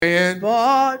and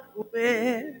bought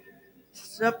with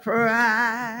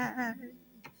surprise.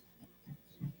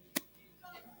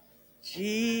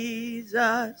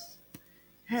 Jesus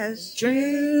has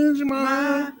changed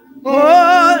my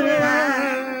whole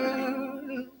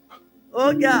life.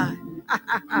 Oh God.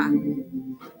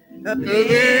 Of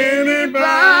anybody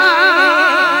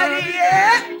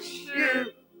else,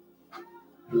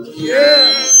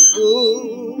 just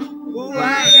who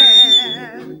I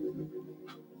am.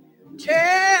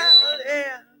 Tell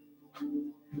them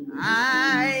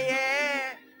I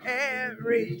am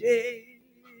every day.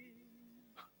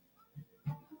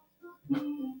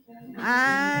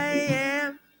 I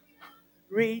am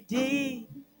redeemed,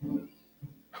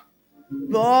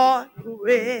 bought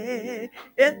with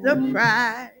the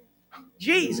price.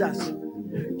 Jesus,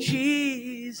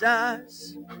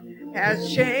 Jesus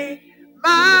has changed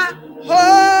my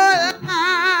whole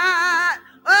life.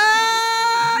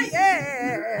 Oh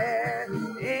yeah.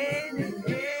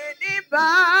 Anybody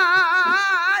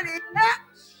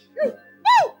else?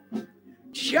 Woo!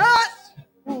 Just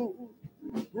who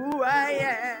I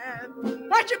am.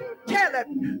 Why don't you tell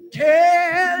him?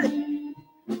 Tell him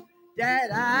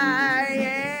that I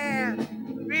am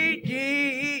redeemed.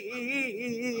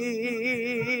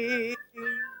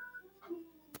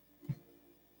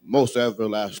 Most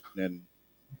everlasting and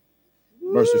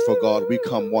merciful God, we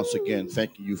come once again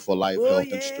thanking you for life,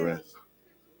 health, and strength.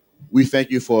 We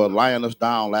thank you for lying us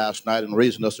down last night and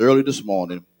raising us early this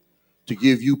morning to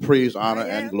give you praise, honor,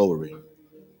 and glory.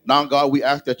 Now, God, we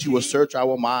ask that you will search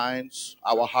our minds,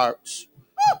 our hearts,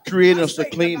 create us a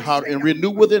clean heart and renew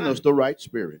within us the right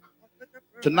spirit.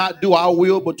 To not do our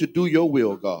will, but to do your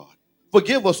will, God.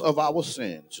 Forgive us of our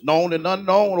sins, known and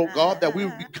unknown, oh God, that we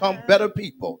will become better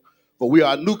people. For we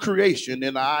are a new creation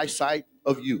in the eyesight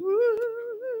of you.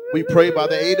 We pray by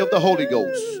the aid of the Holy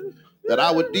Ghost that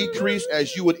I would decrease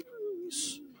as you would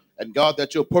increase. And God,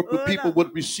 that your perfect people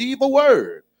would receive a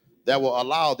word that will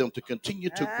allow them to continue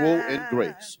to grow in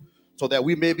grace, so that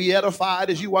we may be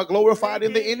edified as you are glorified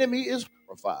and the enemy is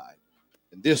glorified.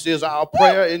 And this is our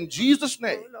prayer in Jesus'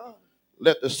 name.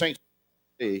 Let the saints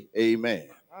say amen.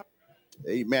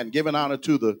 Amen. Giving honor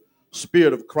to the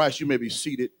Spirit of Christ, you may be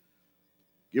seated.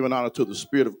 Giving honor to the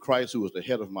Spirit of Christ, who is the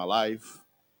head of my life.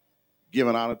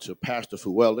 Giving honor to Pastor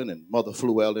Llewellyn and Mother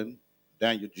Llewellyn,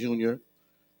 Daniel Jr.,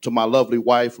 to my lovely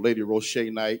wife, Lady Roche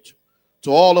Knight,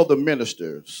 to all of the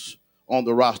ministers on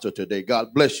the roster today.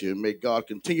 God bless you, and may God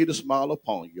continue to smile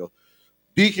upon you.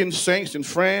 Deacons, saints, and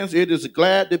friends, it is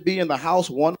glad to be in the house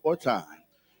one more time.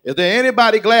 Is there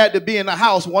anybody glad to be in the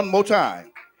house one more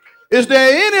time? Is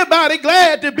there anybody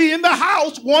glad to be in the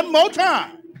house one more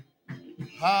time?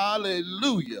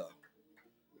 Hallelujah.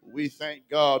 We thank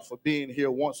God for being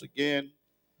here once again.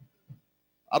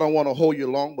 I don't want to hold you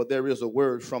long, but there is a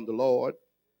word from the Lord.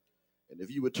 And if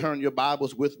you would turn your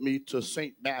Bibles with me to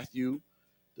St. Matthew,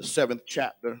 the 7th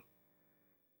chapter,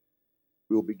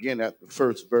 we'll begin at the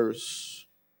first verse.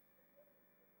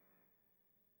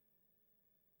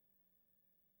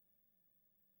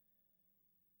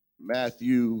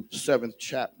 Matthew 7th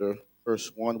chapter,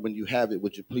 verse 1. When you have it,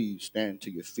 would you please stand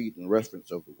to your feet in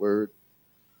reference of the word?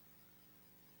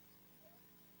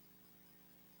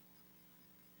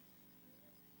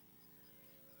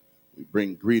 We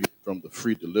bring greetings from the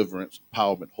Free Deliverance,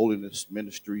 Empowerment, Holiness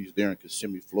Ministries there in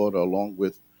Kissimmee, Florida, along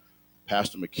with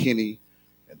Pastor McKinney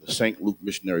and the St. Luke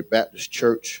Missionary Baptist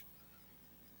Church.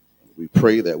 We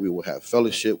pray that we will have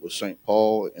fellowship with St.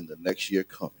 Paul in the next year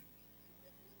coming.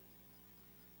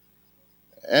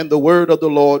 And the word of the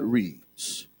Lord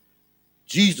reads,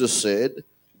 Jesus said,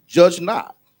 judge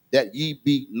not, that ye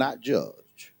be not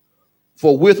judged.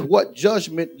 For with what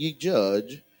judgment ye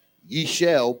judge, ye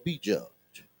shall be judged.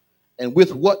 And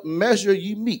with what measure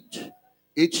ye meet,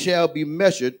 it shall be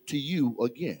measured to you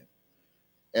again.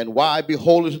 And why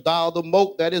beholdest thou the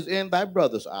mote that is in thy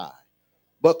brother's eye,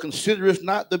 but considerest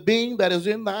not the beam that is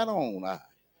in thine own eye?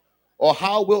 Or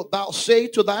how wilt thou say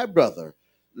to thy brother,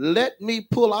 let me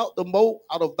pull out the mote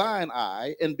out of thine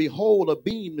eye, and behold, a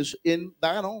beam is in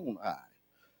thine own eye?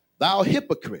 Thou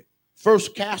hypocrite,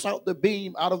 first cast out the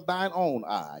beam out of thine own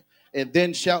eye, and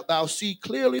then shalt thou see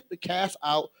clearly to cast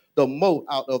out the mote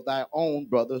out of thy own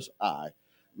brother's eye.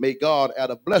 May God add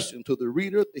a blessing to the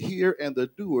reader, the hearer, and the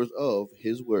doers of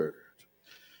his word.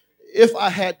 If I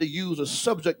had to use a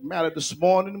subject matter this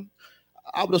morning,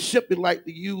 I would simply like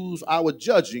to use our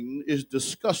judging is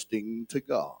disgusting to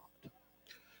God.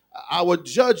 Our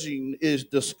judging is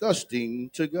disgusting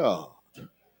to God.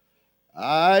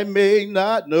 I may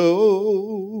not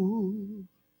know.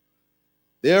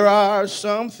 There are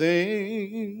some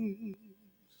things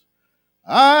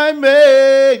I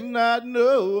may not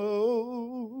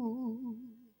know.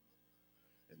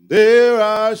 There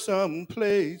are some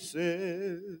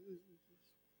places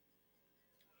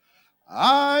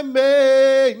I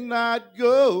may not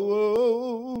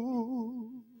go,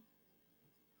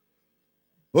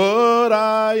 but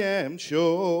I am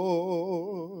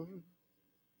sure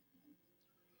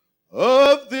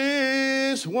of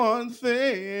this one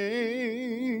thing.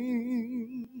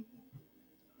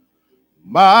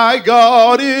 My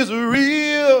God is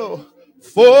real,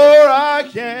 for I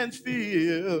can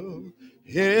feel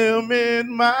him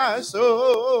in my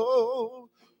soul.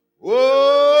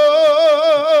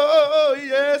 Oh,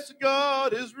 yes,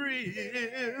 God is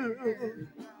real.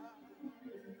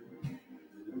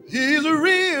 He's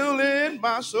real in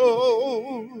my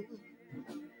soul.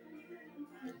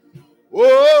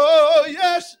 Oh,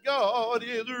 yes, God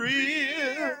is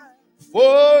real,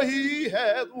 for he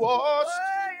has washed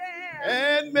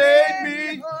and made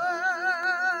me.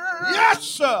 Yes,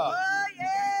 sir.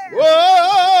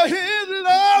 Oh, his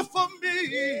love for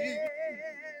me.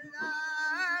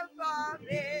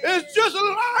 It's just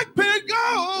like pig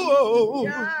gold.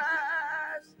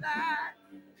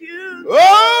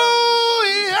 Oh,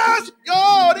 yes,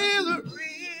 God is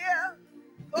real,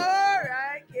 for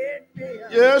I can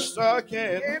feel. Yes, I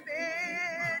can. Him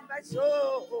in my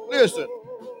soul. Listen,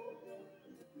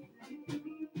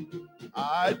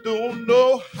 I don't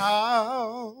know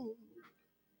how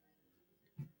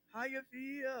you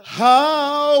feel,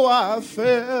 how I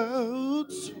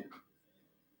felt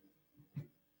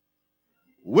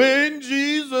when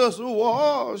Jesus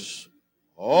washed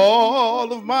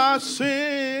all of my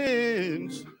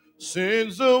sins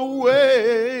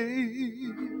away.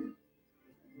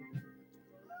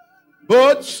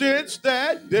 But since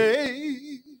that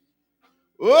day,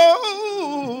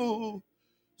 oh,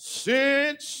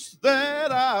 since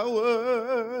that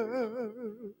hour,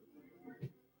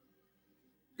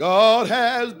 God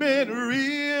has been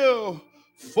real,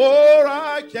 for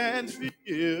I can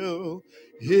feel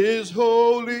his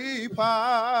holy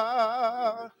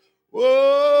power.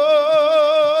 Oh,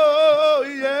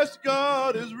 yes,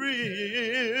 God is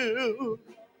real.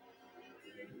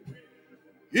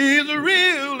 He's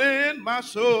real in my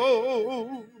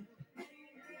soul.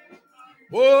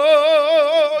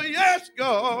 Oh, yes,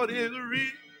 God is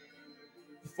real,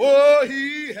 for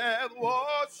he hath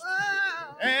washed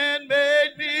and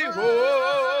made me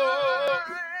whole.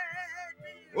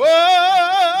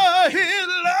 Oh, his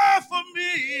love for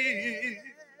me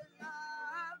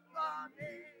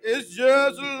is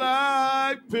just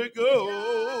like pure gold.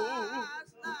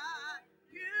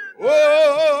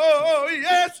 Oh,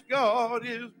 yes, God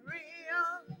is real,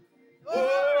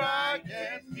 for I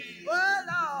can feel.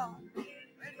 Oh,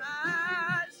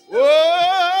 Lord, oh,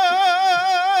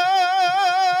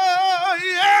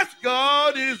 yes,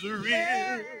 God is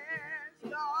real.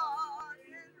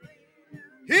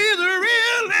 He's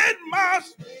real in my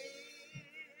soul.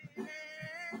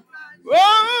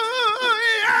 Oh,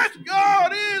 yes,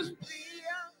 God is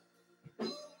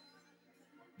real.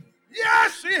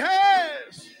 Yes, he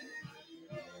has.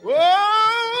 Oh,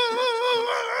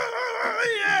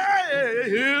 yeah,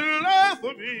 his love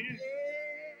for me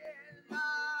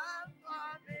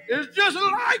is just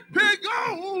like pig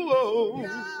gold.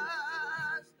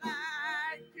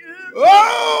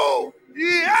 Oh,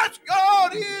 yes,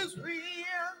 God is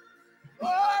real, for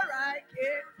I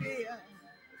can feel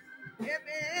him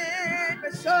in my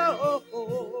soul.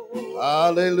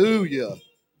 Hallelujah.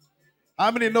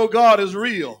 How many know God is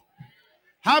real?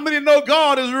 How many know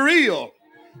God is real?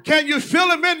 Can you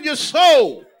feel him in your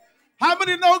soul? How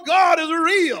many know God is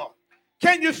real?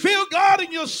 Can you feel God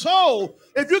in your soul?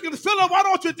 If you can feel him, why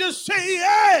don't you just say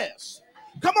yes?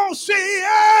 Come on, say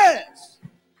yes.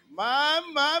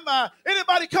 My.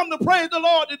 Anybody come to praise the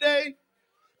Lord today?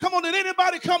 Come on, did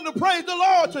anybody come to praise the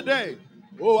Lord today?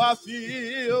 Oh, I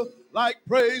feel like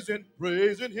praising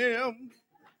him.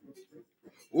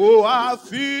 Oh, I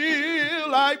feel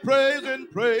like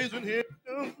praising him.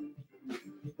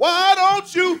 Why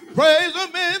don't you praise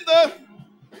him in the,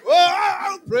 oh,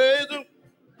 I'll praise him.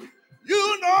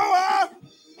 You know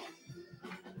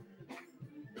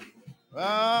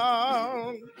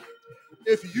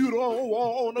if you don't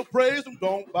want to praise him,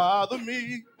 don't bother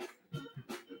me.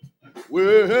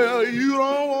 Well, you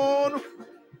don't want to,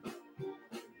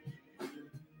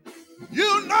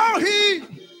 you know he,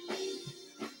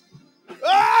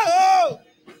 oh,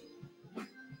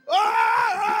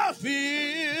 I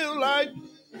feel like,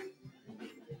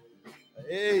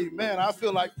 amen, I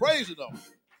feel like praising him.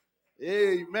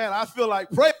 Amen, I feel like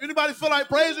praising. Anybody feel like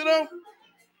praising him?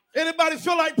 Anybody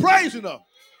feel like praising him?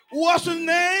 What's his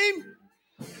name?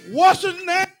 What's his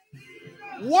name?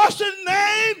 What's his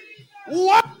name?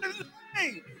 What's his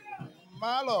name?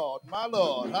 My Lord, my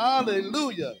Lord.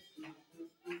 Hallelujah.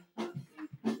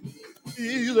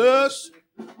 Jesus,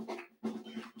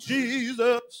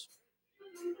 Jesus,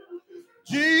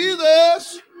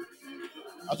 Jesus.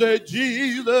 I said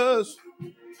Jesus.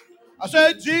 I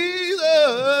said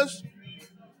Jesus.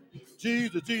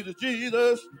 Jesus, Jesus,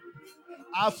 Jesus.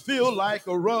 I feel like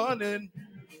a running.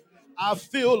 I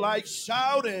feel like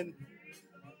shouting.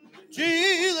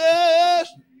 Jesus,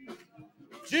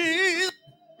 Jesus.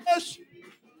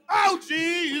 Oh,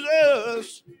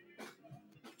 Jesus.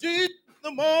 Jesus in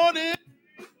the morning.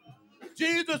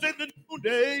 Jesus in the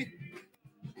noonday.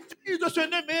 Jesus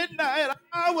in the midnight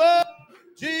hour.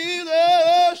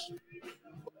 Jesus,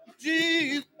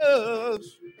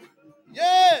 Jesus.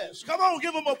 Yes. Come on,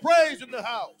 give him a praise in the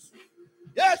house.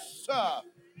 Yes, sir.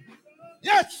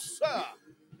 Yes, sir.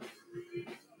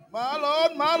 My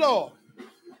Lord, my Lord.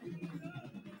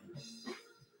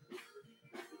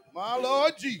 My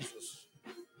Lord Jesus.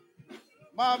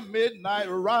 My midnight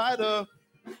rider.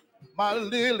 My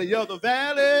lily of the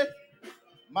valley.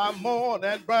 My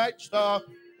morning bright star.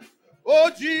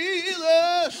 Oh,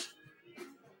 Jesus.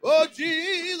 Oh,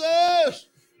 Jesus.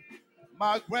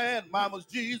 My grandmama's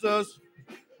Jesus.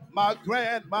 My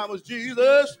grandmama's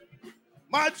Jesus.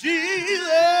 My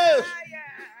Jesus.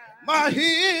 My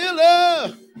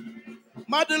healer.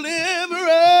 My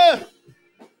deliverer.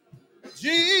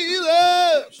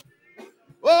 Jesus.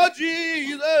 Oh,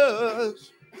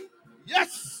 Jesus.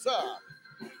 Yes, sir.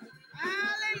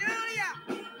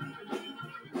 Hallelujah.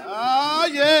 Ah,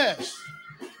 yes.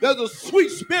 There's a sweet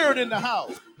spirit in the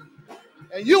house.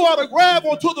 And you ought to grab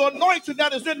onto the anointing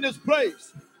that is in this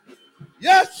place.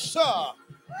 Yes, sir.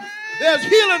 There's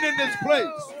healing in this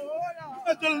place.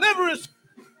 There's deliverance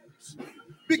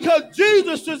because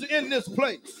Jesus is in this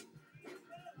place.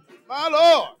 My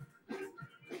Lord.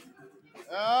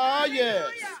 Ah, yes.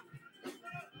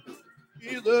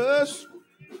 Jesus.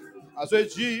 I said,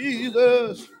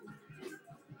 Jesus.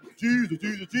 Jesus,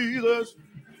 Jesus, Jesus.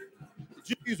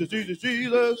 Jesus, Jesus,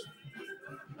 Jesus.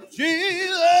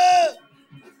 Jesus.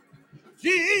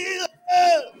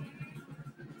 Jesus.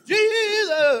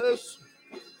 Jesus.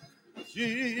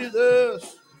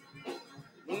 Jesus.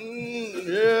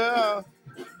 Yeah.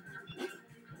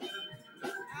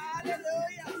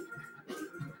 Hallelujah.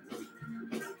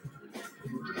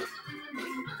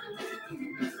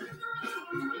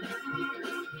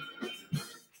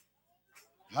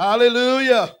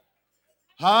 Hallelujah.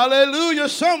 Hallelujah,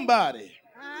 somebody.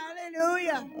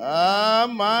 Hallelujah. Ah,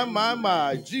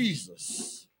 my.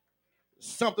 Jesus.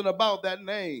 Something about that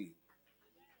name.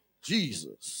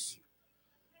 Jesus.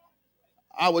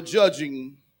 Our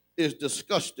judging is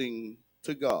disgusting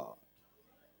to God.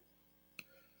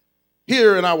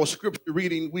 Here in our scripture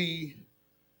reading, we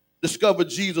discover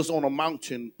Jesus on a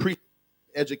mountain,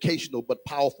 educational but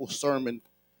powerful sermon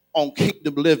on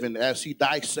kingdom living as he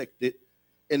dissected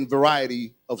in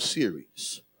variety of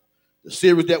series. The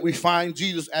series that we find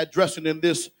Jesus addressing in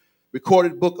this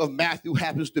recorded book of Matthew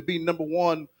happens to be number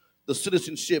one, the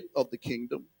citizenship of the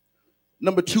kingdom.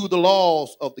 Number two, the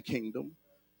laws of the kingdom.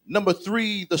 Number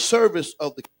three, the service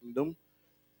of the kingdom.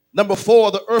 Number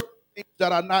four, the earth things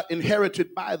that are not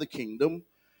inherited by the kingdom.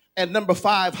 And number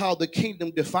five, how the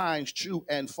kingdom defines true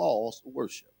and false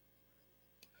worship.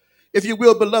 If you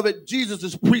will, beloved,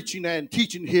 Jesus' preaching and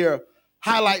teaching here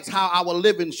highlights how our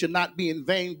living should not be in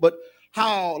vain, but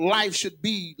how life should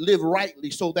be lived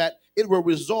rightly so that it will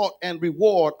result and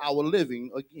reward our living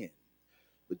again.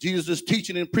 But Jesus'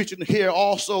 teaching and preaching here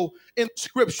also in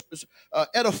scriptures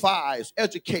edifies,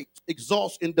 educates,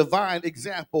 exalts in divine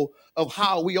example of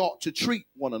how we ought to treat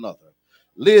one another.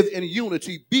 Live in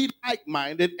unity, be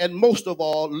like-minded, and most of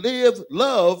all,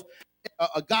 love,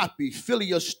 agape,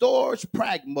 philia, storge,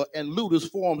 pragma, and ludus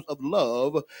forms of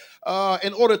love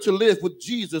in order to live with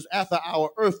Jesus after our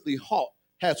earthly halt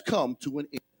has come to an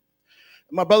end.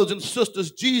 My brothers and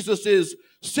sisters, Jesus is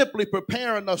simply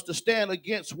preparing us to stand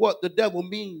against what the devil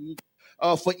means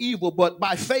for evil, but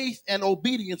by faith and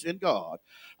obedience in God.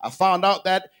 I found out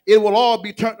that it will all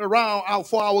be turned around out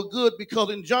for our good because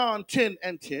in John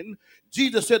 10:10,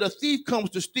 Jesus said, a thief comes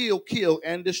to steal, kill,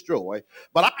 and destroy,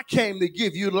 but I came to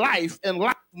give you life and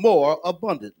life more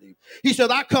abundantly. He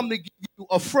said, I come to give you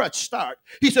a fresh start.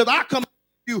 He said, I come to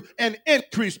give you an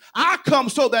increase. I come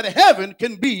so that heaven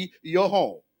can be your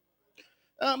home.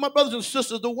 My brothers and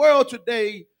sisters, the world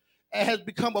today has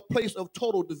become a place of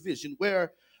total division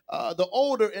where the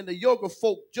older and the younger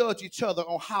folk judge each other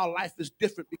on how life is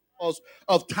different because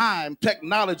of time,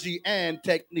 technology, and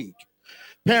technique.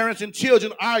 Parents and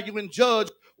children argue and judge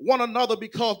one another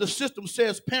because the system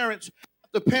says parents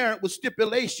have to parent with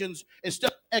stipulations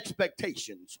instead of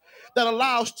expectations that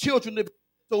allows children to be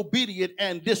disobedient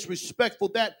and disrespectful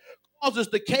that causes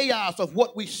the chaos of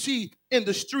what we see in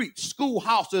the streets,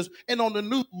 schoolhouses, and on the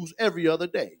news every other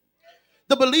day.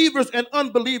 The believers and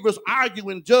unbelievers argue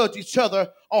and judge each other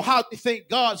on how they think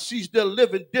God sees their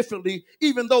living differently,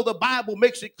 even though the Bible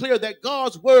makes it clear that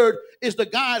God's word is the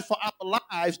guide for our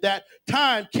lives, that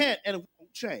time can't and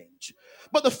won't change.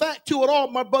 But the fact to it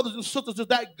all, my brothers and sisters, is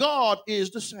that God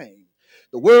is the same.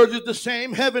 The word is the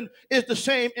same, heaven is the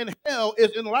same, and hell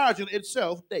is enlarging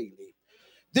itself daily.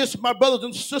 This, my brothers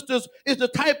and sisters, is the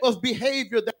type of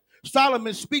behavior that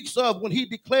Solomon speaks of when he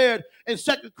declared in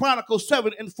 2 Chronicles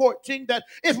 7:14 that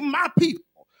if my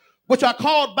people, which are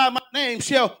called by my name,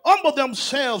 shall humble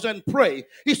themselves and pray,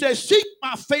 he says, seek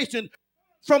my face and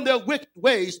from their wicked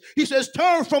ways. He says,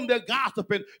 turn from their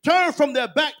gossiping, turn from their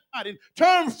backbiting,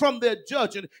 turn from their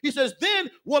judging. He says, then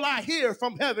will I hear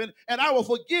from heaven and I will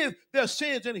forgive their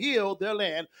sins and heal their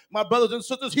land. My brothers and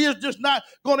sisters, he is just not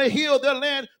going to heal their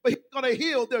land, but he's going to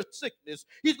heal their sickness.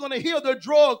 He's going to heal their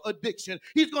drug addiction.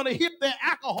 He's going to heal their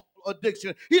alcohol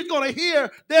addiction. He's going to heal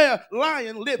their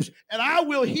lying lips. And I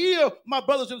will heal my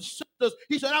brothers and sisters.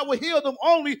 He said, I will heal them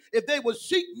only if they would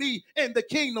seek me in the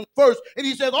kingdom first. And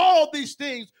he said, all these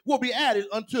things will be added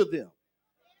unto them.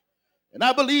 And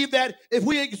I believe that if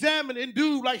we examine and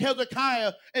do like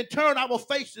Hezekiah and turn our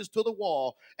faces to the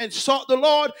wall and sought the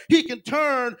Lord, he can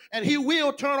turn and he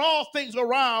will turn all things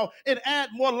around and add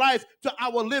more life to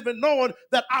our living, knowing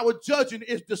that our judging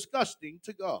is disgusting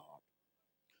to God.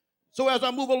 So as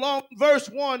I move along, verse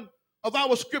 1 of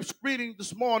our scripture reading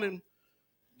this morning,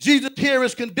 Jesus here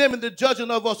is condemning the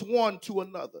judging of us one to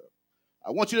another.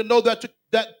 I want you to know that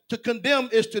to condemn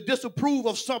is to disapprove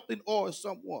of something or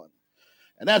someone.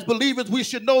 And as believers, we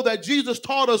should know that Jesus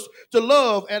taught us to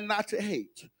love and not to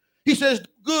hate. He says do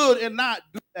good and not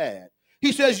do bad.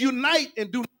 He says unite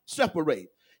and do not separate.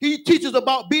 He teaches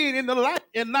about being in the light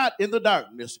and not in the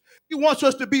darkness. He wants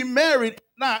us to be married,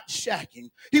 not shacking.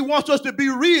 He wants us to be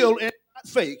real and not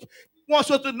fake. He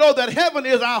wants us to know that heaven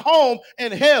is our home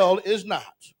and hell is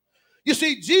not. You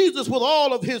see, Jesus, with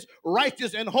all of his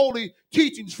righteous and holy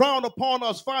teachings, frowned upon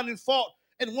us finding fault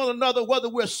in one another, whether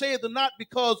we're saved or not,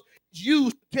 because it's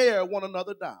used to tear one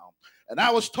another down. And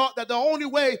I was taught that the only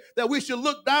way that we should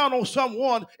look down on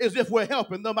someone is if we're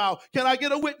helping them out. Can I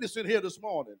get a witness in here this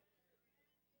morning?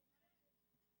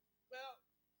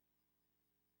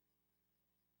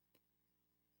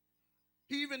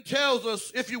 He even tells us,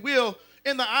 if you will,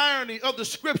 in the irony of the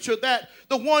scripture, that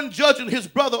the one judging his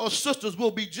brother or sisters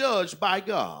will be judged by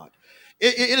God.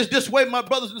 It is this way, my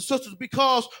brothers and sisters,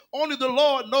 because only the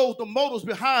Lord knows the motives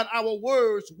behind our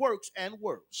words, works, and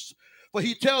works. For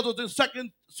he tells us in 2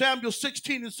 Samuel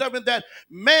 16:7 that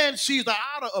man sees the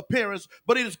outer appearance,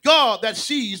 but it is God that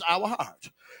sees our heart.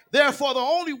 Therefore, the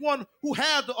only one who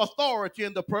has the authority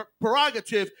and the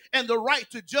prerogative and the right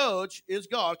to judge is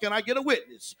God. Can I get a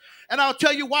witness? And I'll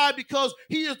tell you why, because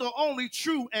he is the only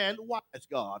true and wise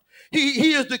God.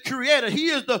 He is the creator. He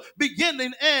is the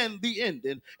beginning and the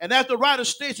ending. And as the writer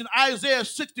states in Isaiah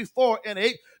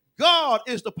 64:8, God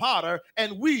is the potter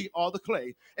and we are the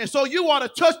clay. And so you ought to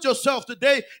touch yourself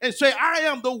today and say, I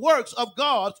am the works of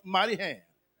God's mighty hand.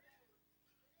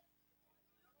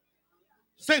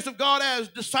 Saints of God, as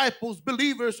disciples,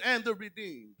 believers, and the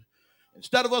redeemed.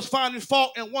 Instead of us finding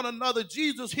fault in one another,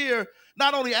 Jesus here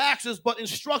not only asks us, but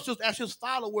instructs us as his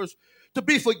followers to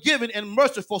be forgiven and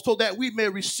merciful so that we may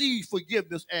receive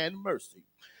forgiveness and mercy.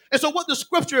 And so what the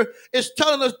scripture is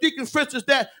telling us, Deacon Fritz, is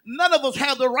that none of us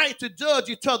have the right to judge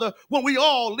each other when we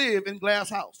all live in glass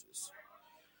houses.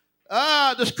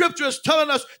 The scripture is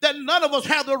telling us that none of us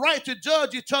have the right to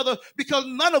judge each other because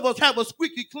none of us have a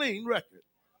squeaky clean record.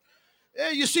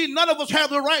 You see, none of us have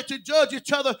the right to judge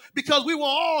each other because we were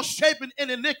all shapen in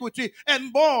iniquity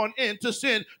and born into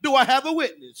sin. Do I have a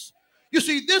witness? You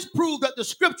see, this proves that the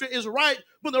scripture is right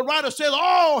when the writer says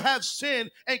all have sinned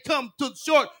and come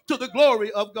short to the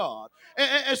glory of God.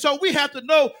 And so we have to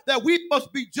know that we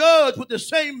must be judged with the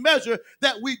same measure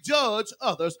that we judge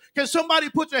others. Can somebody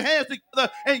put your hands together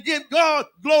and give God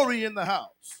glory in the house?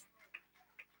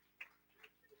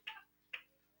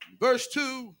 Verse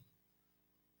 2.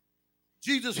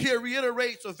 Jesus here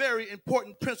reiterates a very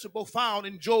important principle found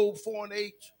in Job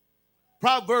 4:8,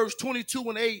 Proverbs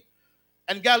 22:8,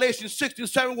 and Galatians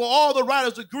 6:7, where all the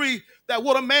writers agree that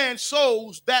what a man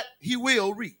sows, that he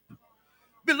will reap.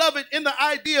 Beloved, in the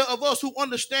idea of us who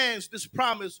understands this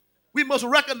promise, we must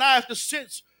recognize the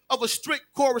sense of a strict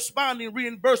corresponding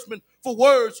reimbursement for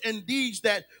words and deeds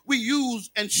that we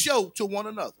use and show to one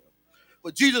another.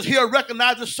 But Jesus here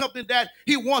recognizes something that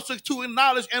he wants us to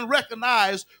acknowledge and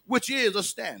recognize, which is a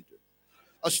standard.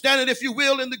 A standard, if you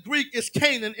will, in the Greek is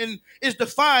Canaan and is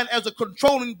defined as a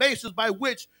controlling basis by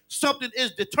which something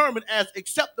is determined as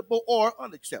acceptable or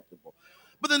unacceptable.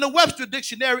 But in the Webster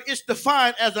Dictionary, it's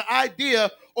defined as an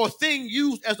idea or thing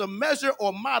used as a measure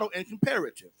or model and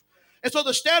comparative. And so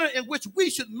the standard in which we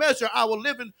should measure our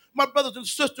living, my brothers and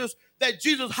sisters, that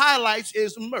Jesus highlights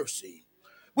is mercy,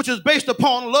 which is based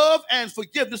upon love and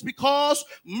forgiveness, because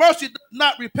mercy does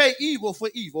not repay evil for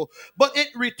evil, but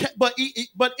it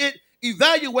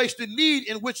evaluates the need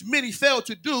in which many fail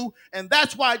to do, and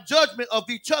that's why judgment of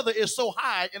each other is so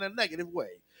high in a negative way.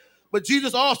 But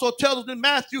Jesus also tells us in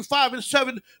Matthew 5 and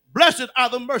 7, blessed are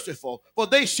the merciful, for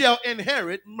they shall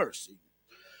inherit mercy.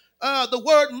 The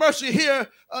word mercy here,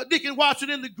 Deacon Watson,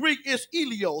 in the Greek is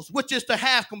eleos, which is to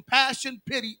have compassion,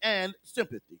 pity, and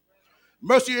sympathy.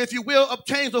 Mercy, if you will,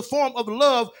 obtains a form of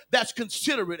love that's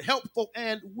considerate, helpful,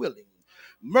 and willing.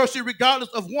 Mercy, regardless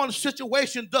of one's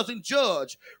situation, doesn't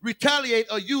judge, retaliate,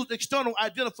 or use external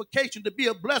identification to be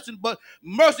a blessing, but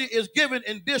mercy is given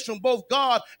in this from both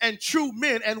God and true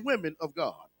men and women of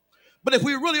God. But if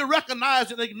we really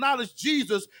recognize and acknowledge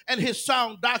Jesus and his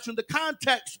sound doctrine, the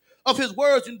context of his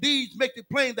words and deeds make it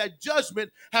plain that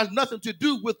judgment has nothing to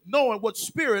do with knowing what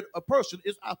spirit a person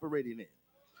is operating in.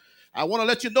 I want to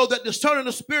let you know that discerning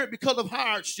the spirit because of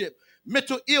hardship,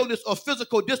 mental illness, or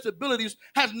physical disabilities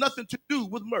has nothing to do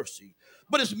with mercy.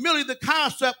 But it's merely the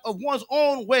concept of one's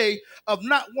own way of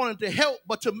not wanting to help,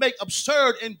 but to make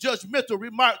absurd and judgmental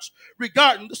remarks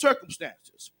regarding the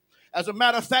circumstances. As a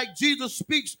matter of fact, Jesus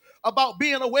speaks about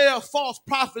being aware of false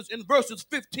prophets in verses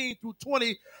 15 through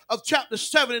 20 of chapter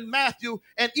 7 in Matthew,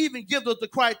 and even gives us the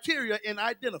criteria in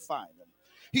identifying them.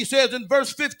 He says in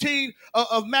verse 15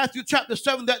 of Matthew chapter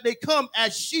 7 that they come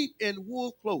as sheep in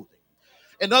wool clothing.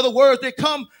 In other words, they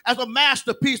come as a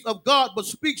masterpiece of God, but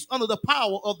speaks under the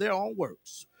power of their own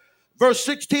works. Verse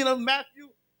 16 of Matthew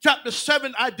chapter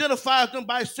 7 identifies them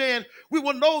by saying, we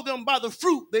will know them by the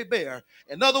fruit they bear.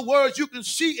 In other words, you can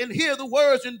see and hear the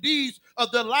words and deeds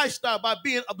of their lifestyle by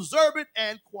being observant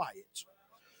and quiet.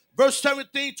 Verse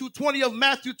 17 to 20 of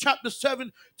Matthew chapter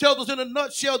 7 tells us in a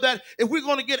nutshell that if we're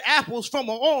going to get apples from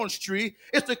an orange tree,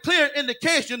 it's a clear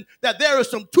indication that there is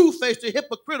some two-faced and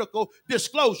hypocritical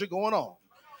disclosure going on.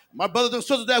 My brothers and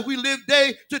sisters, that we live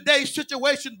day to day,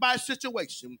 situation by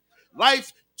situation.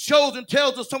 Life shows and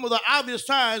tells us some of the obvious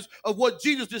signs of what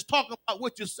Jesus is talking about,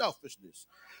 which is selfishness.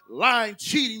 Lying,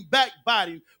 cheating,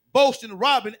 backbiting, boasting,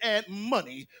 robbing, and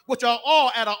money, which are all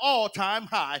at an all-time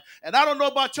high. And I don't know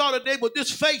about y'all today, but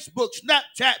this Facebook,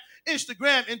 Snapchat,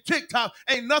 Instagram, and TikTok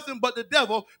ain't nothing but the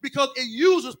devil, because it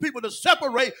uses people to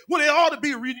separate when they ought to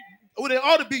be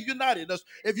united.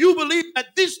 If you believe that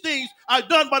these things are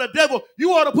done by the devil,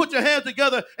 you ought to put your hands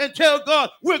together and tell God,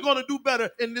 we're going to do better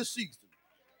in this season.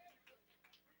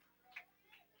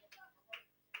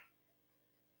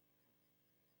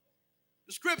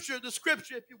 The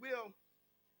scripture, if you will,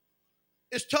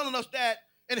 is telling us that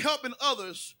in helping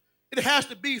others, it has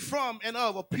to be from and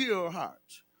of a pure heart.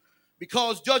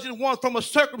 Because judging one from a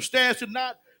circumstance and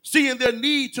not seeing their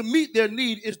need to meet their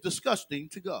need is disgusting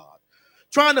to God.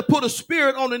 Trying to put a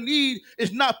spirit on a need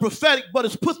is not prophetic, but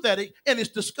it's pathetic, and it's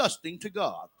disgusting to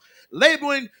God.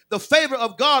 Labeling the favor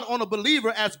of God on a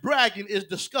believer as bragging is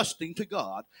disgusting to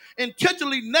God.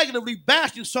 Intentionally negatively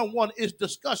bashing someone is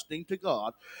disgusting to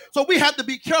God. So we have to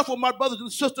be careful, my brothers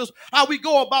and sisters, how we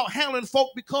go about handling folk,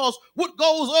 because what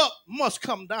goes up must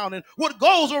come down, and what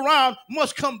goes around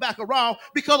must come back around,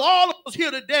 because all of us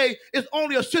here today is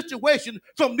only a situation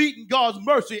from needing God's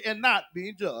mercy and not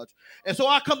being judged. And so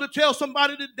I come to tell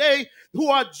somebody today who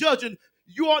are judging,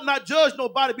 you ought not judge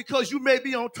nobody because you may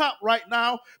be on top right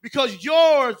now, because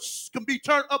yours can be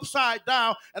turned upside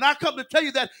down. And I come to tell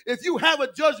you that if you have a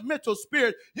judgmental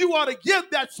spirit, you ought to give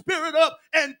that spirit up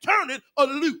and turn it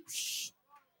loose.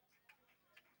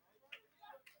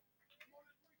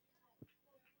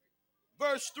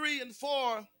 Verse 3 and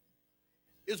 4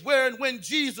 is where and when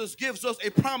Jesus gives us a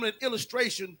prominent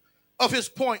illustration of his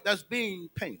point that's being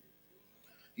painted.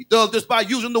 He does this by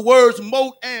using the words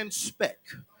mote and speck.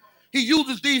 He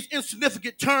uses these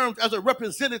insignificant terms as a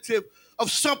representative of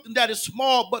something that is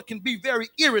small but can be very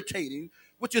irritating,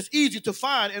 which is easy to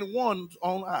find in one's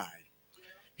own eye.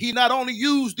 He not only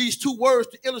used these two words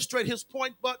to illustrate his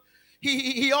point, but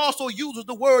he also uses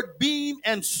the word beam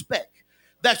and speck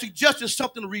that suggests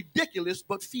something ridiculous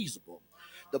but feasible.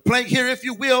 The plank here, if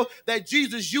you will, that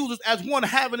Jesus uses as one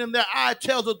having in their eye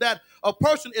tells us that a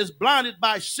person is blinded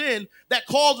by sin that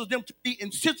causes them to be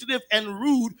insensitive and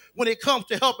rude when it comes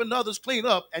to helping others clean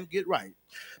up and get right.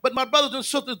 But my brothers and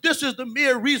sisters, this is the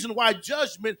mere reason why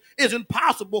judgment is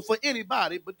impossible for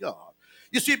anybody but God.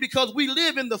 You see, because we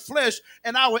live in the flesh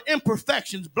and our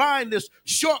imperfections, blindness,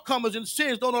 shortcomings, and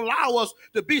sins don't allow us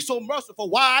to be so merciful.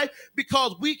 Why?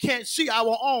 Because we can't see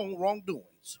our own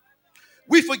wrongdoings.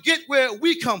 We forget where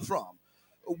we come from.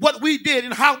 What we did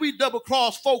and how we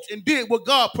double-crossed folks and did what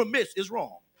God permits is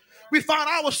wrong. We find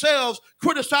ourselves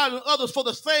criticizing others for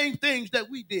the same things that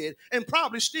we did and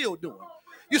probably still doing.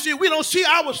 You see, we don't see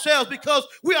ourselves because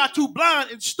we are too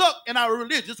blind and stuck in our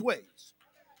religious ways.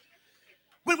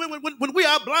 When we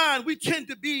are blind, we tend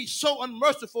to be so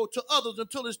unmerciful to others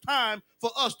until it's time for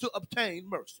us to obtain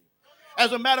mercy.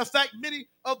 As a matter of fact, many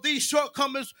of these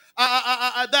shortcomings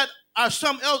that are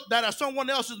someone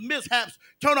else's mishaps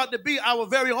turn out to be our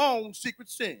very own secret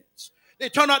sins. They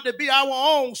turn out to be our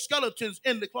own skeletons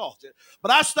in the closet.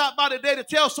 But I stopped by today to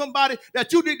tell somebody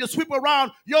that you need to sweep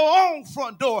around your own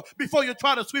front door before you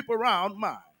try to sweep around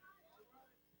mine.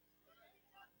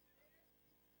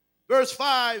 Verse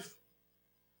 5,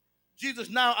 Jesus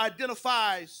now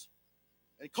identifies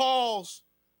and calls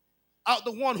out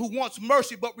the one who wants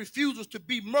mercy but refuses to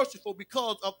be merciful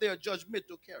because of their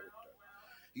judgmental character.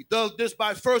 He does this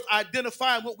by first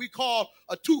identifying what we call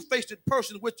a two-faced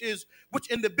person, which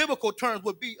in the biblical terms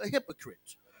would be a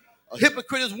hypocrite. A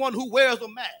hypocrite is one who wears a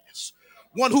mask,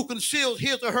 one who conceals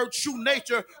his or her true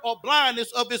nature or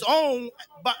blindness of his own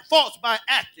faults by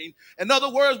acting. In other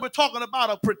words, we're talking about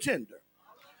a pretender.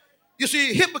 You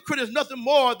see, a hypocrite is nothing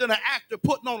more than an actor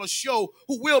putting on a show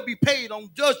who will be paid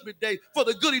on Judgment Day for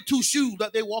the goody two shoes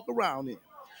that they walk around in.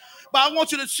 But I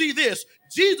want you to see this.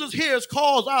 Jesus here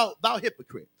calls out thou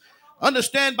hypocrite.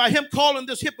 Understand, by him calling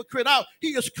this hypocrite out, he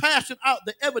is casting out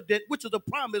the evident, which is a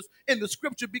promise in the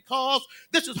scripture, because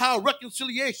this is how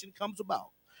reconciliation comes about.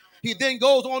 He then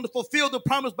goes on to fulfill the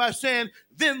promise by saying,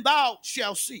 then thou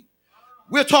shalt see.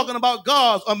 We're talking about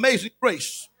God's amazing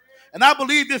grace. And I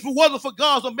believe if it wasn't for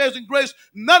God's amazing grace,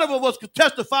 none of us could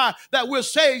testify that we're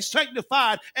saved,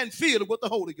 sanctified, and filled with the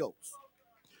Holy Ghost.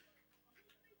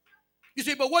 You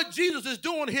see, but what Jesus is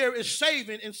doing here is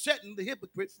saving and setting the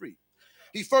hypocrite free.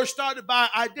 He first started by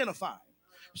identifying.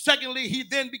 Secondly, he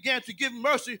then began to give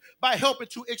mercy by helping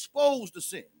to expose the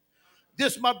sin.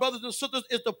 This, my brothers and sisters,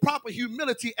 is the proper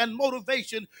humility and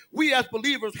motivation we as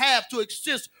believers have to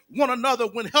assist one another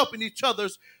when helping each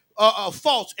other's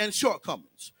faults and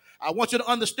shortcomings. I want you to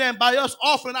understand, by us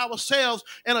offering ourselves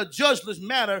in a judgeless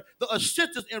manner, the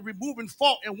assistance in removing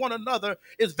fault in one another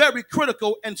is very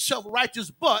critical and self-righteous,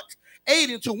 but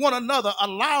aiding to one another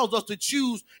allows us to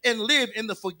choose and live in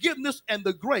the forgiveness and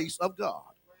the grace of God.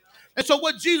 And so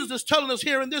what Jesus is telling us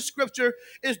here in this scripture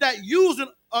is that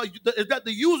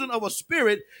the using of a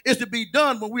spirit is to be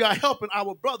done when we are helping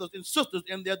our brothers and sisters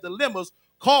in their dilemmas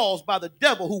caused by the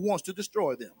devil who wants to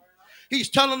destroy them. He's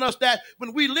telling us that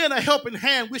when we lend a helping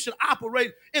hand, we should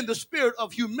operate in the spirit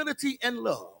of humility and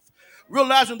love,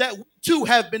 realizing that we too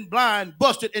have been blind,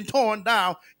 busted, and torn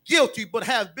down, guilty, but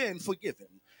have been forgiven.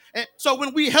 And so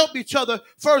when we help each other,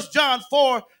 1 John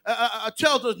 4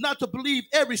 tells us not to believe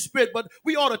every spirit, but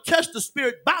we ought to test the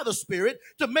spirit by the spirit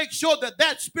to make sure that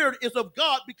that spirit is of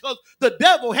God, because the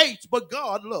devil hates, but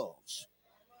God loves.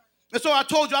 And so I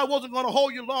told you I wasn't going to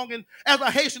hold you long. And as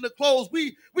I hasten to close,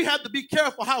 we have to be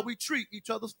careful how we treat each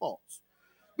other's faults.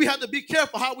 We have to be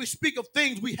careful how we speak of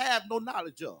things we have no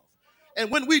knowledge of.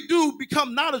 And when we do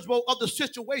become knowledgeable of the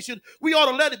situation, we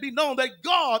ought to let it be known that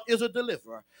God is a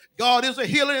deliverer. God is a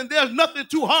healer, and there's nothing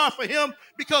too hard for him,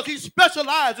 because he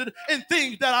specializes in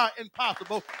things that are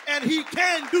impossible. And he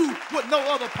can do what no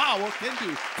other power can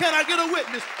do. Can I get a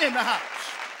witness in the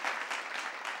house?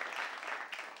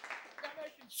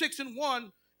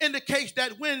 6:1 indicates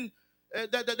that when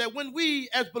we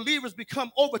as believers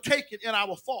become overtaken in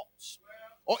our faults,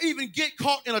 or even get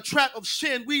caught in a trap of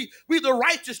sin, we the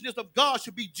righteousness of God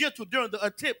should be gentle during the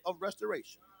attempt of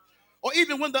restoration. Or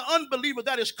even when the unbeliever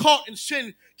that is caught in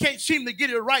sin can't seem to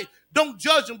get it right, don't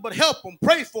judge them, but help them,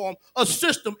 pray for them,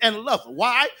 assist them, and love them.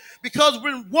 Why? Because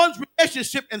when one's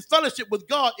relationship and fellowship with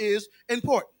God is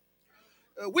important.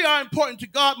 We are important to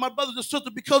God, my brothers and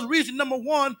sisters, because reason number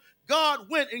one, God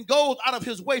went and goes out of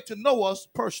his way to know us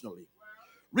personally.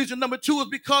 Reason number two is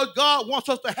because God wants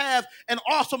us to have an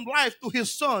awesome life through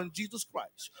his son, Jesus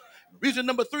Christ. Reason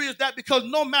number three is that because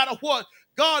no matter what,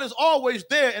 God is always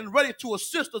there and ready to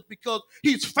assist us because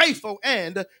he's faithful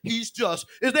and he's just.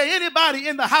 Is there anybody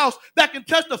in the house that can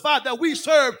testify that we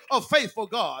serve a faithful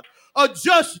God, a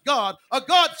just God? A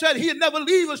God said he'd never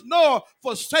leave us nor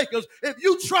forsake us. If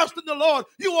you trust in the Lord,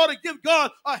 you ought to give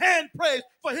God a hand praise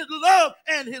for his love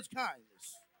and his kindness.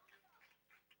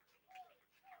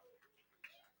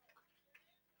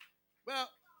 Well,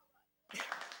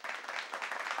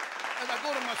 as I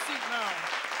go to my seat now,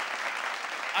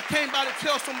 I came by to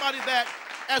tell somebody that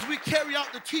as we carry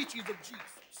out the teachings of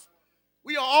Jesus,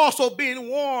 we are also being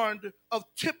warned of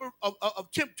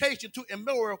temptation to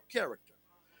immoral character.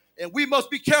 And we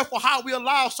must be careful how we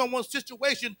allow someone's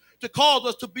situation to cause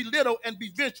us to belittle and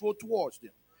be vengeful towards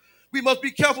them. We must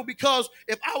be careful because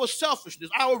if our selfishness,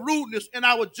 our rudeness, and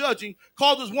our judging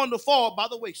causes one to fall by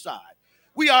the wayside,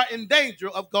 we are in danger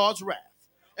of God's wrath.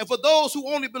 And for those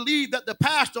who only believe that the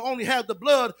pastor only has the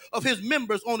blood of his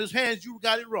members on his hands, you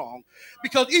got it wrong.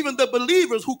 Because even the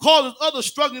believers who causes other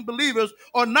struggling believers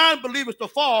or non-believers to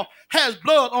fall has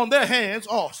blood on their hands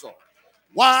also.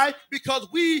 Why? Because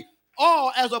we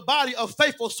all, as a body of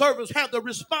faithful servants, have the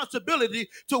responsibility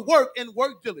to work and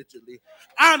work diligently.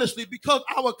 Honestly, because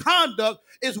our conduct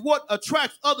is what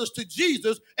attracts others to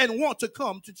Jesus and want to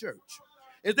come to church.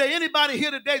 Is there anybody here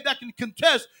today that can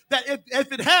contest that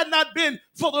if it had not been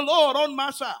for the Lord on my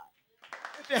side,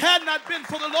 if it had not been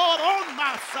for the Lord on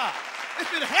my side,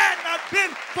 if it had not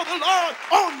been for the Lord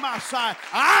on my side,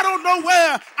 I don't know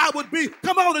where I would be.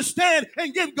 Come on and stand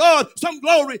and give God some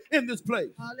glory in this place.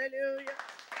 Hallelujah.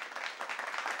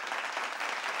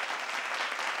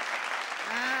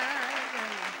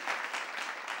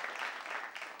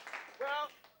 Well,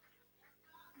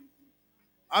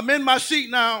 I'm in my seat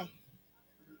now.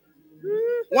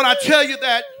 When I tell you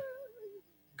that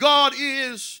God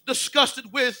is disgusted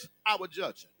with our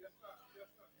judging.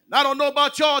 And I don't know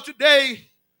about y'all today,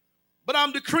 but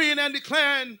I'm decreeing and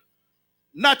declaring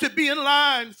not to be in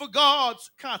line for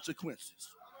God's consequences,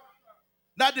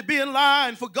 not to be in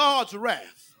line for God's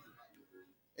wrath.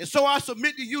 And so I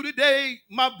submit to you today,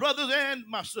 my brothers and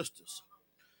my sisters,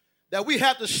 that we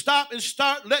have to stop and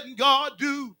start letting God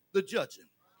do the judging.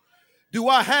 Do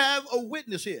I have a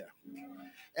witness here?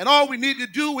 And all we need to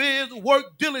do is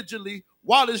work diligently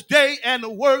while it's day and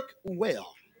work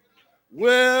well.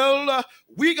 Well,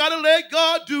 we got to let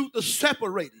God do the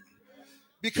separating.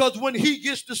 Because when he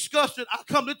gets disgusted, I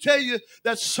come to tell you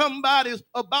that somebody's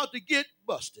about to get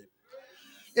busted.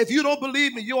 If you don't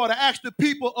believe me, you ought to ask the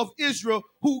people of Israel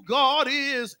who God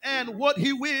is and what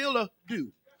he will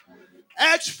do.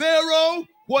 Ask Pharaoh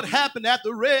what happened at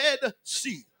the Red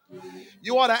Sea.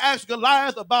 You ought to ask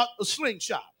Goliath about the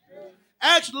slingshot.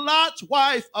 Ask Lot's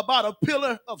wife about a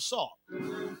pillar of salt.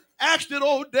 Ask the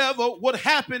old devil what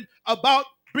happened about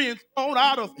being thrown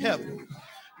out of heaven.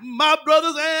 My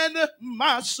brothers and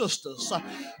my sisters,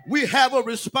 we have a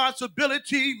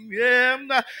responsibility,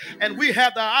 and we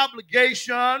have the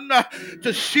obligation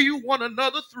to see one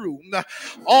another through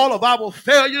all of our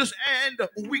failures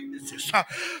and weaknesses.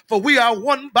 For we are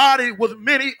one body with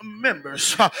many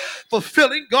members,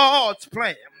 fulfilling God's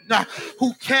plan.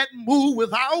 Who can't move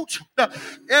without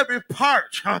every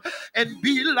part and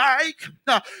be like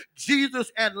Jesus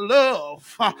and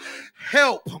love,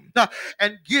 help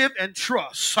and give and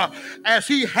trust as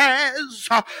he has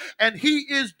and he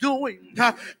is doing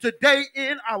today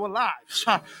in our lives.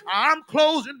 I'm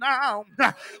closing now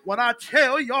when I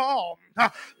tell y'all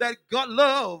that God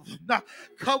love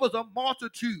covers a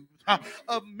multitude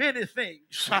of many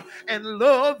things, and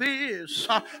love is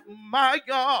my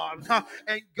God,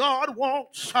 and God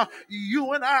wants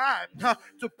you and I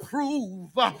to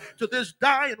prove to this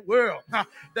dying world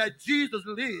that Jesus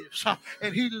lives,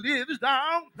 and he lives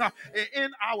down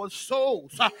in our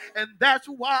souls, and that's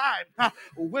why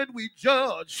when we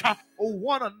judge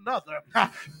one another,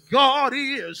 God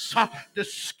is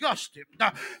disgusted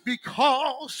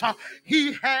because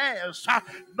he has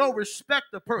no respect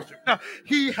of person.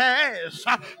 He has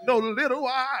no little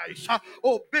eyes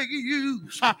or big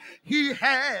U's. He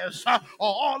has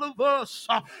all of us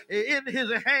in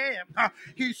his hand.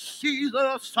 He sees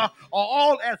us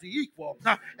all as equal.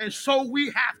 And so we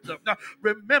have to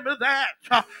remember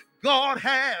that God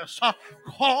has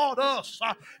called us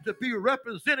to be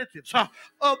representatives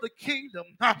of the kingdom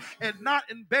and not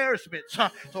embarrassments.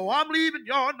 So I'm leaving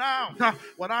y'all now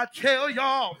when I tell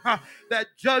y'all that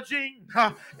judging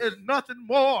is nothing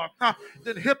more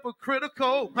than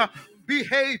hypocritical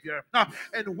behavior.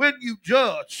 And when you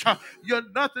judge, you're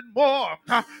nothing more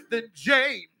than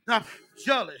James,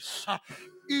 jealous,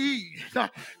 E,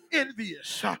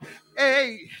 envious,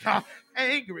 A,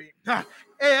 angry,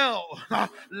 L,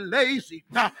 lazy,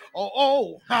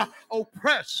 O,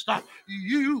 oppressed,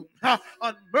 U,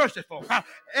 unmerciful,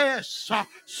 S,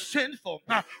 sinful,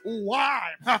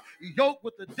 Y, yoked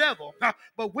with the devil.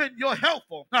 But when you're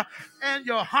helpful and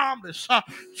you're harmless,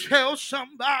 tell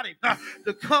somebody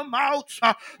to come out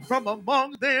from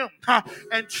among them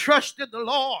and trust in the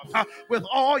Lord with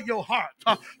all your heart.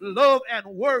 Love and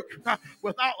work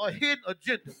without a hidden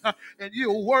agenda. And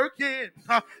you work in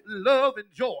love and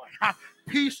joy,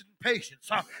 peace and patience,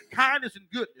 kindness and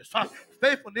goodness,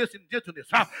 faithfulness and gentleness,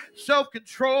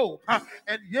 self-control.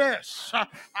 And yes,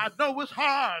 I know it's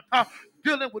hard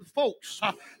dealing with folks,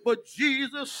 but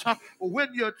Jesus, when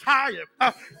you're tired,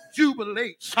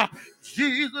 jubilates.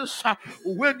 Jesus,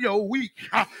 when you're weak,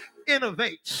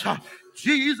 innovates.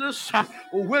 Jesus,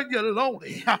 when you're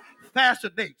lonely,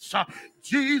 fascinates.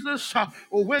 Jesus,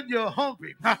 when you're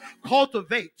hungry,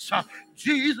 cultivates.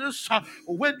 Jesus,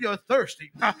 when you're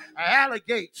thirsty,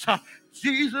 alligates.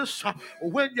 Jesus,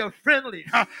 when you're friendly,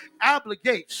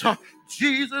 obligates.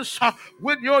 Jesus,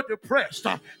 when you're depressed,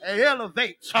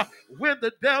 elevates. When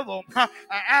the devil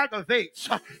aggravates,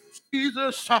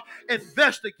 Jesus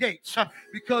investigates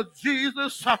because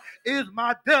Jesus is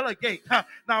my delegate.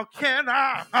 Now, can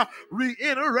I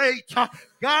reiterate?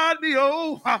 God me,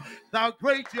 oh, thou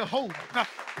great Jehovah,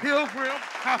 pilgrim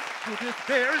to this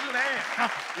very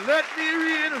land. Let me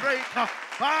reiterate.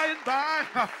 By and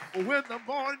by, when the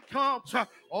morning comes,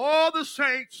 all the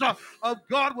saints of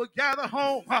God will gather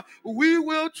home. We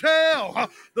will tell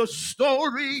the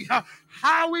story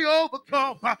how we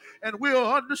overcome, and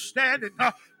we'll understand it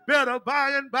better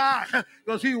by and by,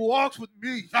 because he walks with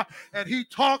me and he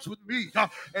talks with me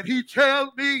and he tells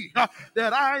me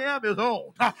that I am his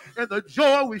own, and the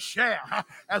joy we share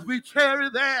as we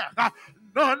tarry there,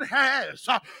 none has,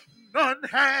 none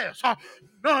has,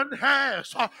 none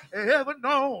has ever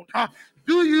known.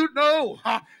 Do you know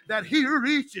that he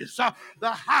reaches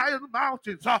the highest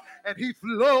mountains and he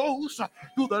flows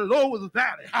through the lowest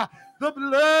valley? The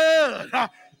blood,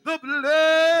 the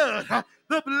blood,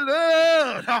 the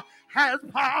blood has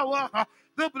power.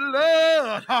 The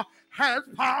blood has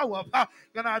power.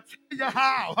 Can I tell you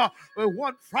how?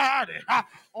 One Friday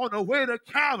on the way to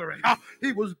Calvary,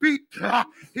 he was beat,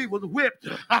 he was whipped,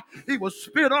 he was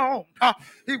spit on,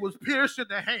 he was pierced in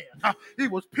the hand, he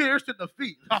was pierced in the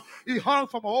feet, he hung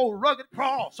from an old rugged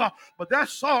cross, but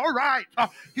that's all right.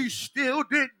 He still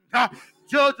didn't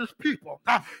judge his people.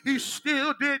 He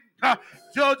still didn't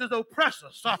judge his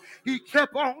oppressors. He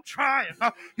kept on trying.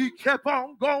 He kept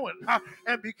on going.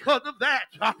 And because of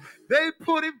that, they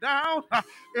put him down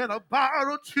in a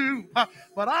barrel too.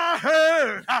 But I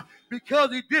heard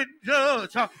because he didn't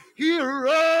judge, he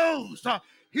arose.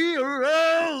 He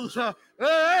arose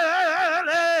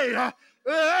early.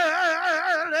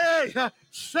 Early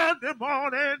Sunday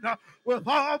morning with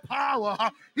all power.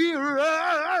 He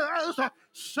rose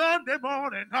Sunday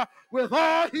morning with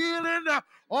all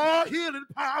healing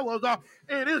powers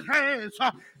in his hands.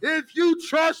 If you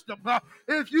trust him,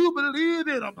 if you believe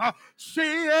in him,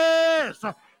 say yes,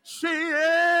 say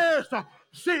yes,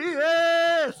 say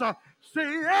yes,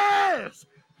 say yes,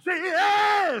 say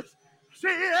yes, say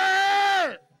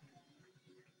yes.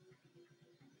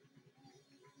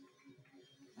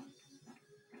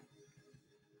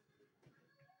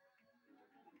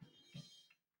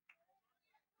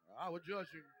 Our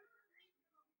judging,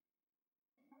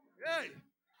 hey,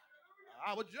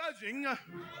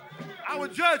 our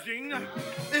judging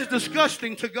is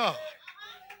disgusting to God.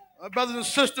 Brothers and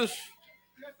sisters,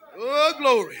 oh,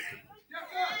 glory.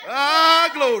 Ah,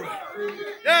 glory.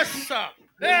 Yes, sir.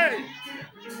 Hey.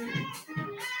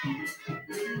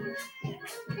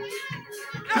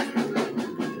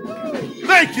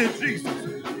 Thank you,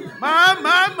 Jesus.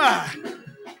 My.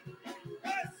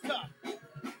 Yes, sir.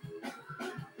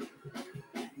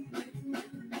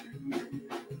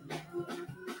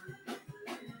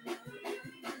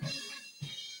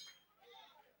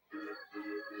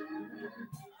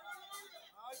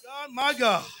 My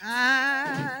God.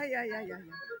 Yeah.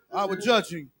 Our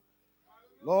judging.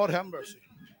 Lord, have mercy.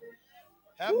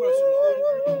 Have mercy,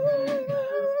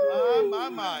 Lord.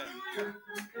 My.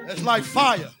 It's like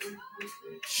fire.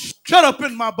 Shut up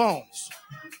in my bones.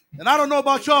 And I don't know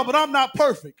about y'all, but I'm not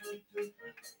perfect.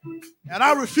 And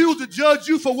I refuse to judge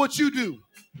you for what you do.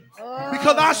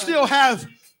 Because I still have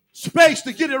space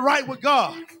to get it right with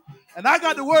God. And I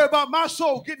got to worry about my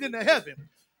soul getting into heaven.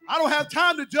 I don't have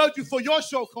time to judge you for your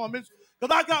shortcomings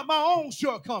because I got my own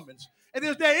shortcomings. And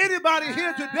is there anybody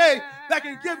here today that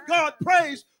can give God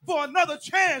praise for another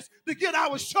chance to get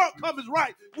our shortcomings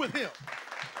right with him?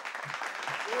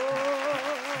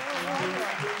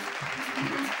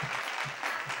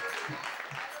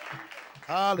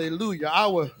 Hallelujah.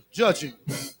 Our judging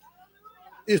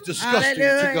is disgusting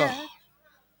to God.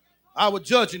 Our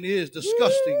judging is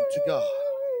disgusting to God.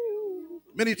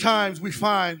 Many times we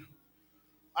find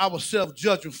ourselves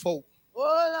judging folk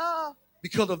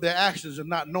because of their actions and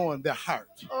not knowing their heart.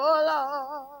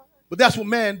 But that's what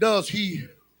man does. He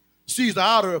sees the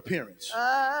outer appearance,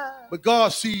 but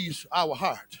God sees our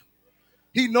heart.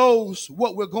 He knows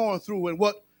what we're going through and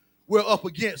what we're up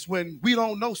against when we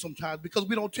don't know sometimes because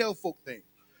we don't tell folk things.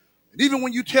 And even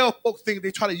when you tell folk things,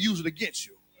 they try to use it against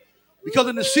you. Because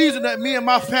in the season that me and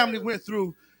my family went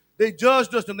through, they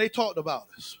judged us and they talked about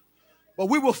us. But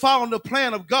we were following the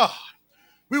plan of God.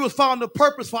 We were following the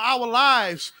purpose for our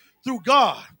lives through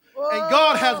God. And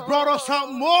God has brought us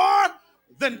out more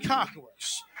than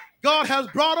conquerors. God has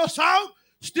brought us out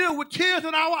still with tears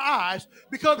in our eyes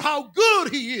because how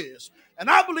good he is. And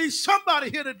I believe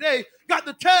somebody here today got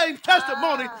the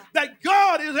testimony that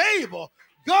God is able,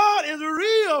 God is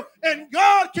real, and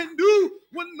God can do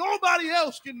what nobody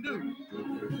else can do.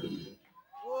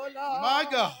 My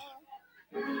God.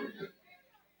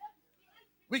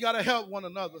 We got to help one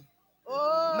another,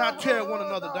 not tear one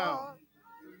another down.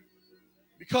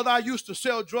 Because I used to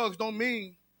sell drugs don't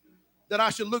mean that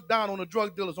I should look down on the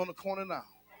drug dealers on the corner now.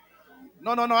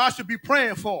 No. I should be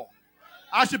praying for them.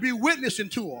 I should be witnessing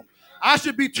to them. I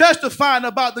should be testifying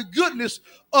about the goodness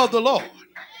of the Lord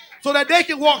so that they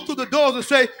can walk through the doors and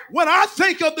say, when I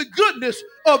think of the goodness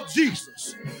of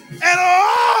Jesus and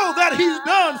all that he's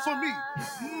done for me,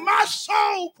 my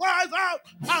soul cries out,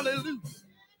 hallelujah.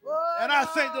 And I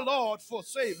thank the Lord for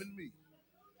saving me.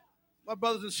 My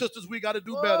brothers and sisters, we got to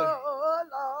do better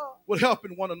with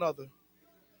helping one another.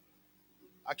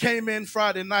 I came in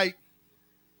Friday night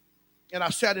and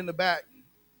I sat in the back,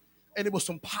 and there was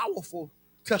some powerful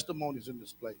testimonies in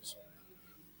this place.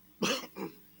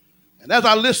 And as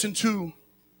I listened to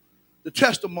the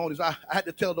testimonies, I had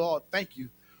to tell the Lord, thank you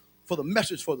for the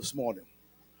message for this morning.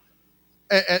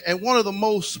 And one of the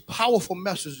most powerful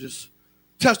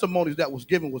testimonies that was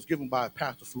given by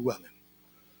Pastor Llewellyn.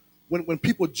 When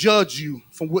people judge you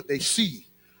from what they see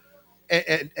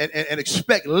and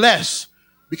expect less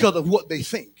because of what they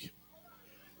think.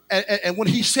 And when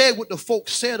he said what the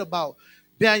folks said about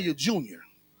Daniel Jr.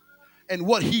 and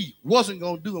what he wasn't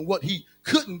going to do and what he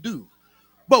couldn't do,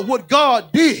 but what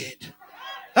God did,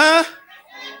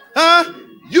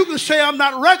 you can say I'm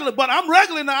not regular, but I'm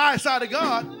regular in the eyesight of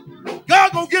God.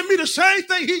 God going to give me the same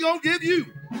thing he going to give you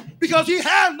because he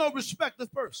has no respect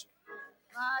of person.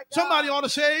 Somebody ought to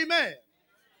say amen.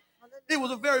 It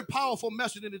was a very powerful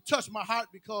message and it touched my heart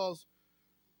because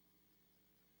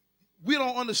we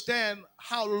don't understand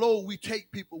how low we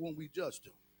take people when we judge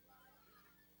them.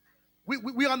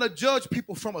 We ought to judge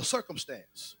people from a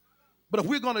circumstance. But if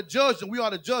we're going to judge them, we ought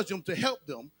to judge them to help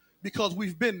them because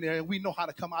we've been there and we know how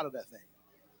to come out of that thing.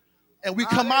 And we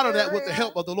come out of that with the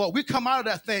help of the Lord. We come out of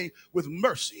that thing with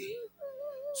mercy.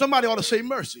 Somebody ought to say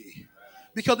mercy.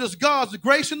 Because it's God's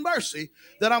grace and mercy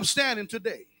that I'm standing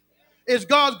today. It's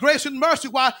God's grace and mercy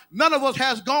why none of us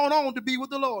has gone on to be with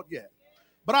the Lord yet.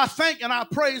 But I thank and I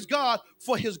praise God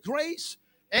for his grace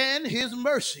and his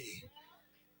mercy.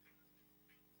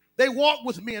 They walk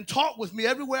with me and talk with me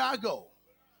everywhere I go.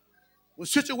 When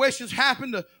situations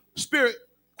happen, the Spirit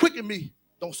quicken me.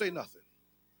 Don't say nothing.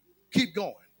 Keep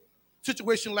going.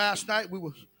 Situation last night, we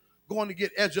were going to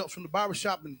get edge ups from the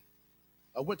barbershop, and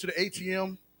I went to the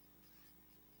ATM,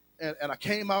 and I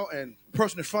came out, and the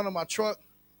person in front of my truck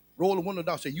rolled the window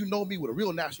down and said, you know me, with a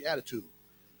real nasty attitude.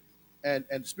 And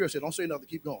the Spirit said, don't say nothing,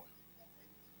 keep going.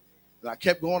 And I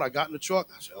kept going. I got in the truck.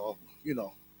 I said, oh,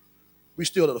 we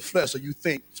still of the flesh, so you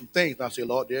think some things. And I said,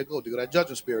 Lord, there you go, do that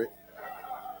judging spirit.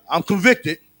 I'm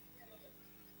convicted.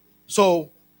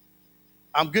 So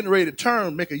I'm getting ready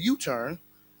to make a U-turn,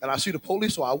 and I see the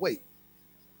police, so I wait.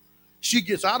 She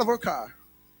gets out of her car,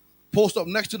 posts up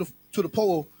next to the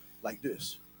pole like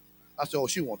this. I said, oh,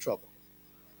 she want trouble.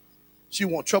 She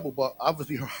want trouble, but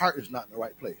obviously her heart is not in the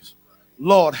right place.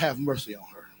 Lord, have mercy on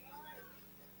her.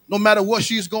 No matter what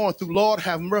she's going through, Lord,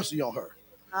 have mercy on her.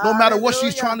 No matter what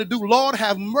she's trying to do, Lord,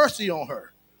 have mercy on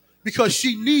her. Because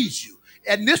she needs you.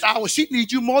 At this hour, she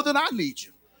needs you more than I need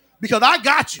you. Because I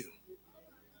got you.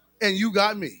 And you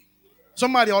got me.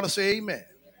 Somebody ought to say amen.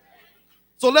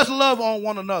 So let's love on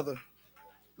one another.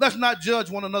 Let's not judge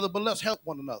one another, but let's help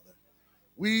one another.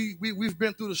 We've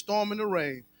been through the storm and the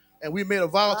rain, and we made a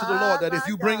vow to the Lord that if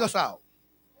you bring us out,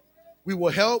 we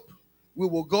will help, we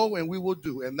will go, and we will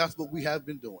do. And that's what we have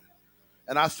been doing.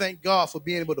 And I thank God for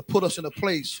being able to put us in a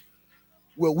place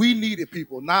where we needed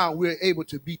people. Now we're able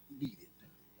to be needed.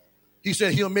 He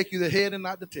said he'll make you the head and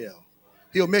not the tail.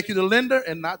 He'll make you the lender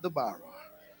and not the borrower.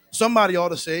 Somebody ought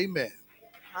to say amen.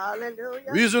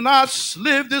 Hallelujah. Reason I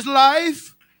live this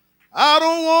life, I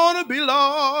don't want to be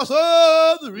lost.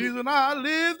 Oh, the reason I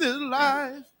live this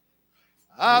life,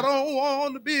 I don't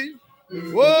want to be.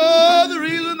 Oh, the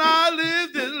reason I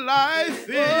live this life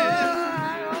is,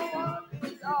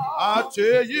 I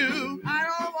tell you, I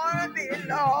don't want to be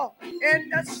lost in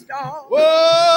the storm. oh,